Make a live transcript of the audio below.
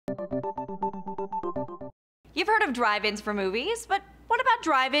You've heard of drive-ins for movies, but what about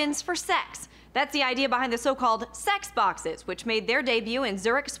drive-ins for sex? That's the idea behind the so-called sex boxes, which made their debut in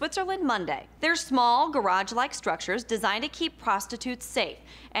Zurich, Switzerland Monday. They're small, garage-like structures designed to keep prostitutes safe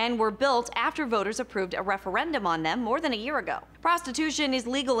and were built after voters approved a referendum on them more than a year ago. Prostitution is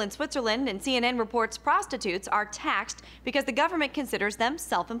legal in Switzerland, and CNN reports prostitutes are taxed because the government considers them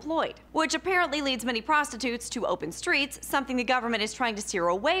self-employed, which apparently leads many prostitutes to open streets, something the government is trying to steer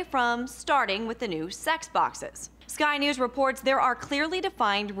away from, starting with the new sex boxes. Sky News reports there are clearly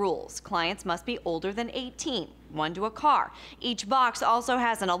defined rules. Clients must be older than 18, one to a car. Each box also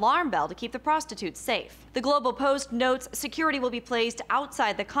has an alarm bell to keep the prostitutes safe. The Global Post notes security will be placed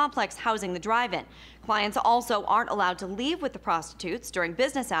outside the complex housing the drive-in. Clients also aren't allowed to leave with the prostitutes during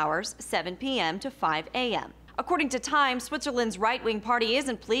business hours, 7 p.m. to 5 a.m. According to Time, Switzerland's right-wing party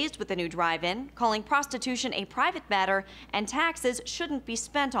isn't pleased with the new drive-in, calling prostitution a private matter and taxes shouldn't be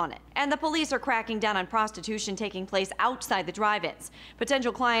spent on it. And the police are cracking down on prostitution taking place outside the drive-ins.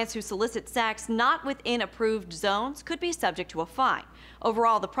 Potential clients who solicit sex not within approved zones could be subject to a fine.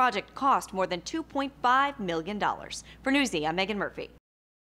 Overall, the project cost more than $2.5 million. For Newsy, I'm Megan Murphy.